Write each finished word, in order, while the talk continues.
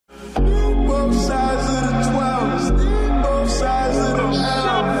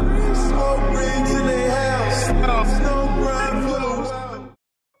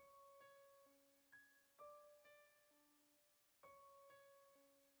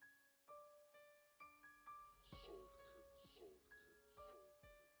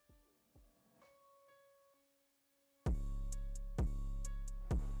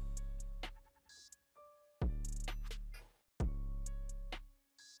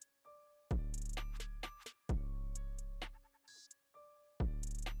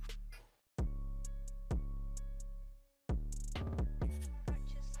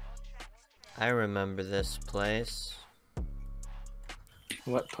I remember this place.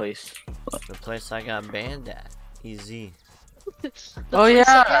 What place? The place I got banned at. Easy. Oh yeah,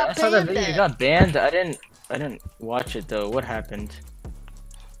 I saw that video. You got banned. I didn't watch it though. What happened?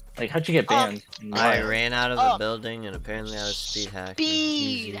 Like, how'd you get banned? I ran out of the building and apparently I was speed hacking.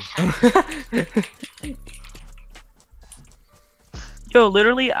 Speed. Yo,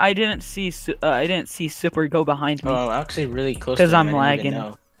 literally, I didn't see Super go behind me. Oh, I'm actually really close. Because to him. I'm I didn't even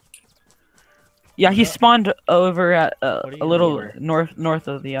lagging. know. Yeah, he spawned over at What do you a little mean? north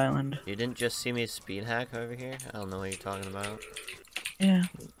of the island. You didn't just see me speed hack over here? I don't know what you're talking about. Yeah.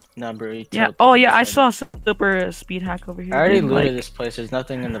 Nah, bro. You Yeah. teleported Oh yeah, I inside. saw Super speed hack over here. I already dude, looted like- this place. There's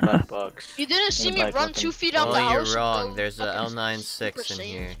nothing in the back box. You didn't see In the me back run weapon. 2 feet out Oh, the you're house. wrong. There's a L96 Super in Saiyan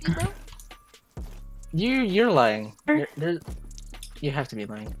here. speed, bro? You're lying. You have to be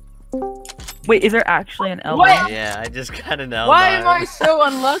lying. Wait, is there actually an L? What? Yeah, I just got an L9. Why am I so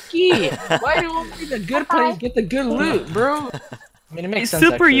unlucky? Why do only the good players get the good loot, bro? I mean, it makes sense.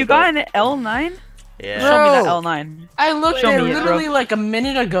 Super, actually, you but- got an L9? Yeah. Show me that Bro. L9. I looked Show at it me it, bro. literally like a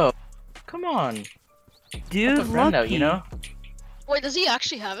minute ago. Come on. Dude, Help a friend out, lucky. you know? Wait, does he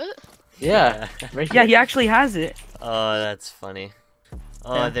actually have it? Yeah. Right Yeah, here. he actually has it. Oh, that's funny.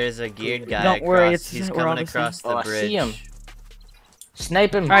 Oh, Yeah. there's a geared guy Don't worry, across. it's- He's we're all coming the same. across the Oh, I bridge. see him.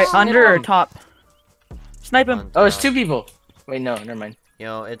 Snipe him. Alright, Snipe under or him. top? Snipe him. On Oh, it's top. 2 people. Wait, no, never mind.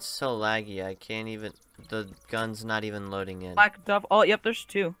 Yo, it's so laggy. I can't even. The gun's not even loading in. Black Dove. Oh, yep, there's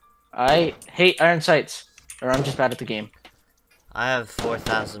 2. I hate iron sights. Or I'm just bad at the game. I have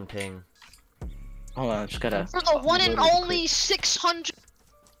 4,000 ping. Hold on, I just gotta. For the one and load it only 600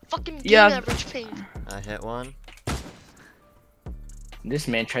 fucking game Yeah. average ping. I hit one. quick. This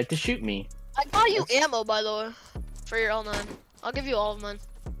man tried to shoot me. I got you ammo, by the way, for your L9. I'll give you all of mine.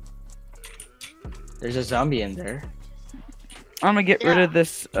 There's a zombie in there. I'm gonna get rid Yeah. of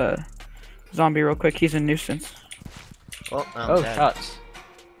this zombie real quick. He's a nuisance. Oh, I'm Oh, dead. shots.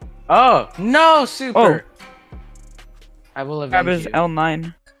 Oh, no, Super! I will Grab avenge his you.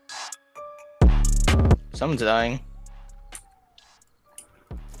 L9. Someone's dying.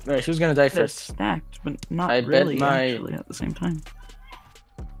 Alright, who's gonna die They're first? stacked, but not I bet really my- actually at the same time.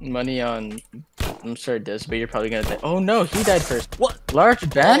 Money on. I'm sorry, Des, but you're probably gonna die. Oh no, he died first. What? Large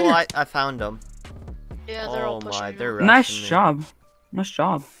banner? Oh, I found him. Yeah, they're all Oh pushing my, you. they're rushing Nice me. job. Nice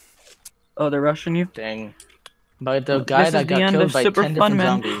job. Oh, they're rushing you? Dang. By the guy This that is the got end killed of by Super 10 Fun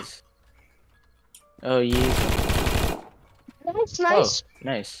different Man. zombies. Oh, yeah. That's nice. Oh,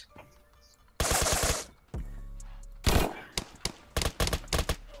 nice.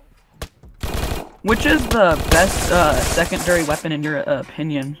 Which is the best secondary weapon in your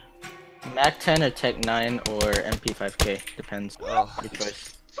opinion? Mac 10 or Tech 9 or MP5K. Depends. Oh, Your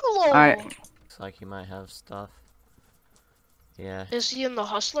choice. Hello. Alright. looks like he might have stuff. Yeah. Is he in the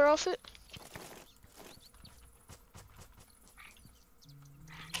hustler outfit?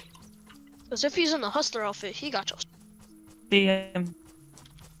 Because if he's in the hustler outfit, he got you. See him.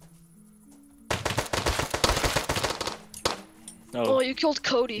 Oh, Oh, you killed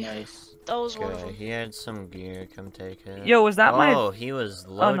Cody. nice. That was one of Okay, them. he had some gear. Come take it. Yo, was that oh, my... he was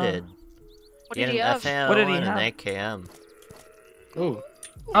no. loaded. What he did he had have? an What did he FAL1 and have? an AKM. Ooh.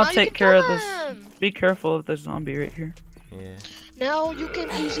 I'll Now you take can care kill of this. him. Be careful of this zombie right here. Yeah. Now you can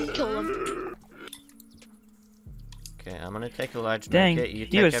easily kill him. Okay, I'm gonna take a large Dang, medkit. You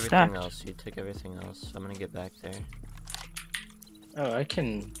he take was everything stacked. else. You take everything else. I'm gonna get back there. Oh, I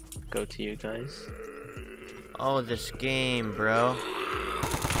can go to you guys. Oh, this game, bro.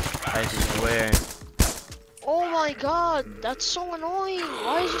 I swear. Oh my god, that's so annoying.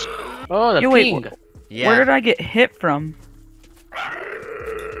 Why is this? Oh, the Yo, wait, ping! Yeah. Where did I get hit from?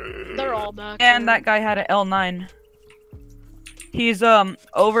 They're all back. And here. that guy had an L9. He's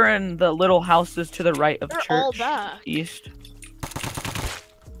over in the little houses to the right of They're church. all back. East.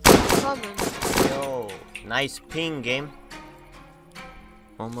 Coming. Yo, nice ping game.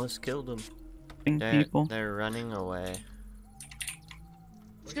 Almost killed him. People. They're running away.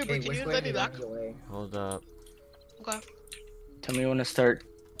 Scuba, can you invite me back? Hold up. Okay. Tell me when to start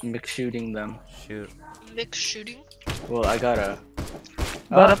mix shooting them. Shoot. Mix shooting. Well, I gotta.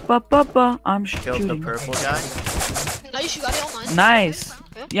 Ba-da-ba-ba-ba, I'm Killed the shooting. purple guy. Nice, you got it all nice. Nice.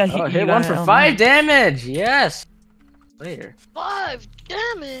 Okay. Yeah, Oh, he hit got one an for L9. 5 damage! Yes! Later. 5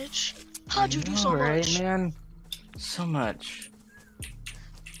 damage. How'd you do so right, much? man? So much.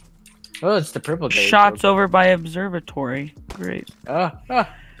 Oh, it's the purple guy. Shots over by observatory. Great.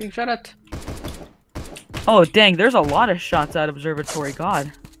 Being shot at. Oh, dang, there's a lot of shots at observatory.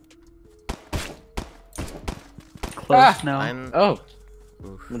 God. Close now. I'm. Oh,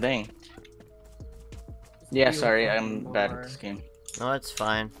 Oof. well, dang. Yeah, sorry, I'm bad at this game. No, it's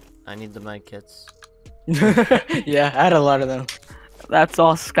fine. I need the med kits. Yeah, I had a lot of them. That's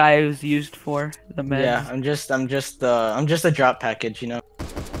all Sky is used for. The meds. Yeah, I'm just a drop package, you know.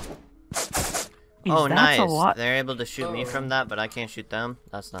 Oh, That's nice. a lot. They're able to shoot me from that, but I can't shoot them.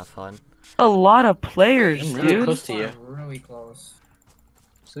 That's not fun. A lot of players, I'm really dude. close to you. Really close.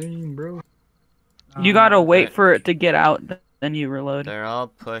 Same, bro. You gotta wait Right. for it to get out, then you reload. They're all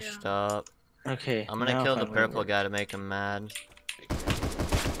pushed up. Okay. I'm gonna now kill the finally purple works. guy to make him mad.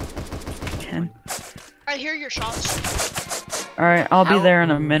 I hear your shots. Alright, I'll be How- there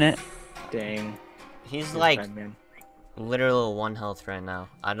in a minute. Dang. He's You're like fine, man. literal 1 health right now.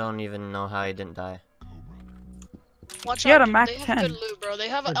 I don't even know how he didn't die. Watch He had out, a dude. Mac They have 10. good loot, bro. They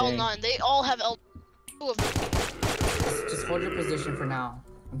have an Oh, dang. L9. They all have L. Two of them. Just hold your position for now.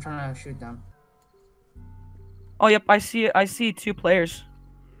 I'm trying to shoot them. Oh yep, I see it. I see 2 players.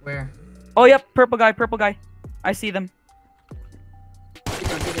 Where? Oh yep, purple guy. I see them. Shoot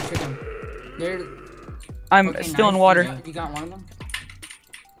them, shoot them, shoot them. They're... I'm Okay, still in nice. water. You got one of them?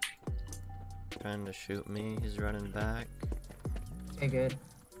 Trying to shoot me. He's running back. Okay, good.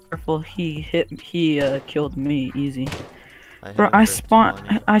 Careful, he killed me easy. hit Bro, him for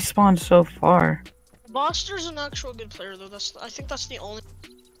 20. I spawned so far. Boster's an actual good player, though. I think that's the only.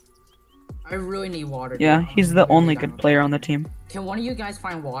 I really need water. Yeah, dude. he's I'm the really only down good with player that. on the team. Can one of you guys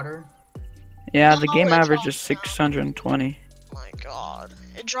find water? Yeah, the Oh, game it's average all is 620. My God,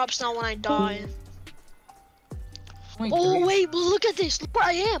 it drops now when I die. Only Oh three. wait, look at this. Look where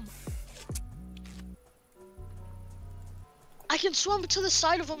I am. I can swim to the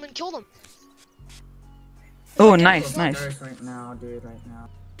side of them and kill them. Oh, I'm nice, so nice. thirsty right now, dude. Right now.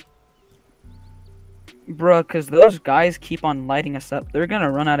 Bro, cause those guys keep on lighting us up. They're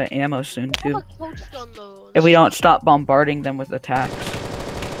gonna run out of ammo soon I have too. a close gun though. If we don't stop bombarding them with attacks.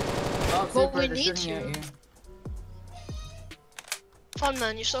 Oh, Well, Super, we they're need shooting at to. you. Fun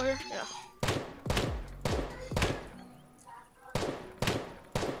man, you still here? Yeah.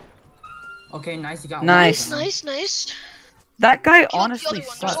 Okay, nice. You got Nice. one. Nice. That guy Kill honestly the other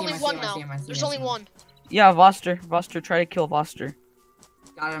one. There's sucks. only I see one him, I now. see him, I see him, There's I only see him. one. Yeah, Voster, try to kill Voster.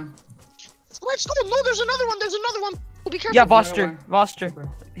 Got him. Let's go. No, there's another one. There's another one. Oh, be careful. Yeah, Another Voster, Super.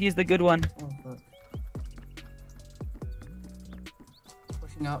 he's the good one. Oh, fuck.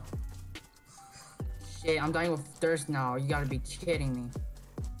 Pushing up. Shit, I'm dying with thirst now. You gotta be kidding me.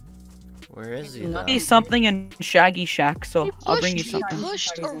 Where is he Nothing. though? Need something in Shaggy Shack, so He I'll bring you pushed, something. He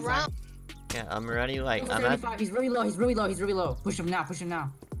pushed He's inside. around. Yeah, I'm ready. Like Level I'm at. 75. He's really low. He's really low. He's really low. Push him now. Push him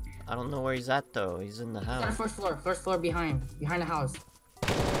now. I don't know where he's at though. He's in the He's on the house. first floor. First floor behind the house.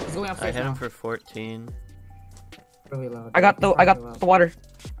 He's going I upstairs hit now. him for 14. Really low. I got He's the really low. water.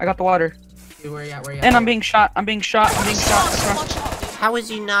 I got the water. Dude, where you at? Where you at? And I'm being shot. I'm being shot So across. much out, dude. How is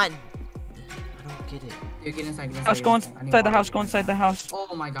he not? I don't get it. Dude, get inside. Get inside. House, get go inside. I need inside the water. house. Go inside the house.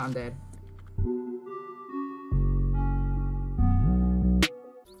 Oh my god, I'm dead.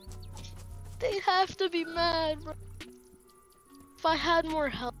 They have to be mad, bro. If I had more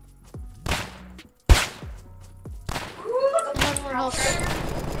health. If I had more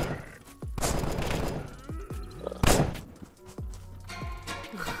health.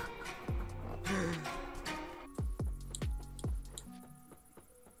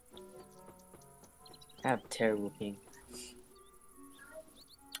 I have terrible ping.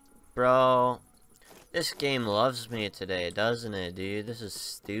 Bro, this game loves me today, doesn't it, dude? This is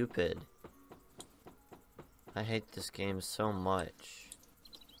stupid. I hate this game so much.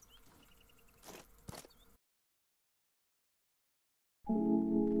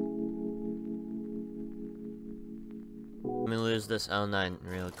 Let me lose this L9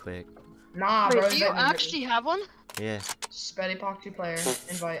 real quick. Nah, Wait, bro. do you invite me. actually have one? Yeah. Speddy Pock 2 player.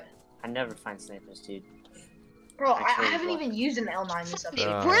 Invite. I never find snipers, dude. Bro, I Actually, haven't what? even used an L9 this Wait,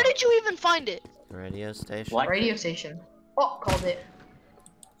 episode. where did you even find it? Radio station. What? Radio station. Oh, called it.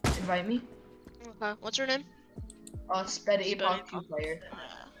 Invite me. Okay, what's her name? Speddy Pock Speddy 2 player.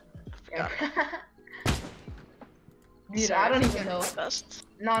 Got Yeah. Dude, Sorry, I don't I'm even know. Best.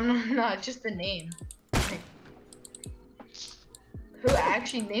 No, just the name. Like, who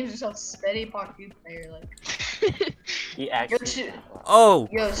actually names himself Speddy Pock 2 player? Like, He yo, actually. Oh,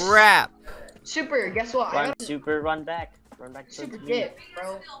 Yo, s- crap! Super, guess what? I Run, got super, run back. Run back super towards me. dick,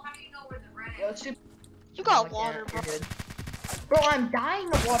 bro. Yo, super. You got Oh, yeah, water, bro. you're good. Bro, I'm dying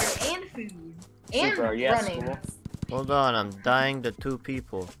of water and food. And Super, are you at running. school? Hold on, I'm dying to 2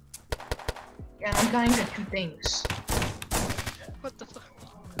 people. Yeah, I'm dying to 2 things. What the fuck?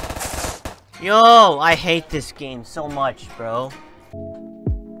 Yo, I hate this game so much, bro.